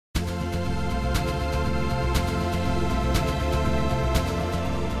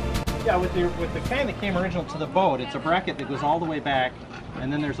Yeah, with the kind that came original to the boat, it's a bracket that goes all the way back,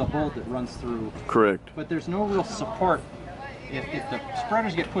 and then there's a bolt that runs through. Correct. But there's no real support. If the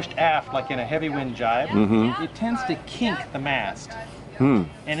spreaders get pushed aft, like in a heavy wind jibe, it tends to kink the mast. And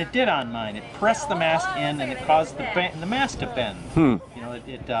it did on mine. It pressed the mast in, and it caused the mast to bend. You know,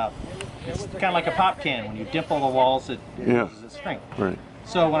 it's kind of like a pop can. When you dimple the walls, it loses its strength. Right.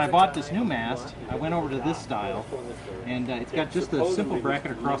 So when I bought this new mast, I went over to this style, and it's got just a simple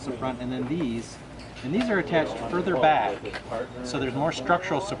bracket across the front, and then these. And these are attached further back, so there's more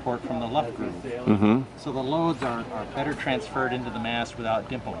structural support from the luff groove. So the loads are better transferred into the mast without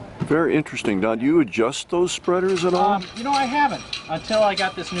dimpling. Very interesting. Now, do you adjust those spreaders at all? You know, I haven't until I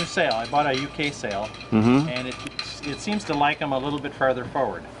got this new sail. I bought a UK sail, and it seems to like them a little bit farther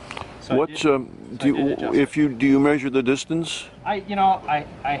forward. So do you measure the distance? I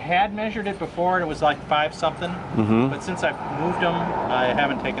had measured it before, and it was like 5 something. But since I've moved them, I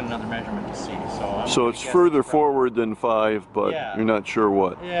haven't taken another measurement to see. So It's further forward than 5, but you're not sure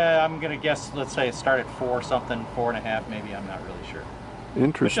what. Yeah, I'm gonna guess. Let's say it started 4 something, 4.5 maybe. I'm not really sure.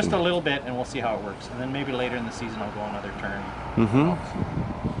 Interesting. But just a little bit, and we'll see how it works. And then maybe later in the season, I'll go another turn.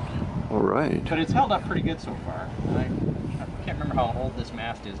 All right. But it's held up pretty good so far. I can't remember how old this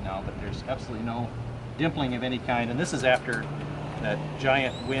mast is now, but there's absolutely no dimpling of any kind. And this is after that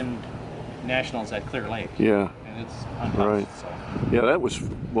giant wind nationals at Clear Lake. Yeah. And it's untouched. So. Yeah, that was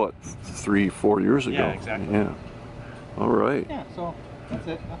what, 3-4 years ago. Yeah, exactly. Yeah. All right. Yeah, so that's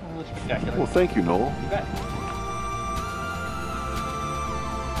it. Nothing really spectacular. Well, thank you, Noel. You bet.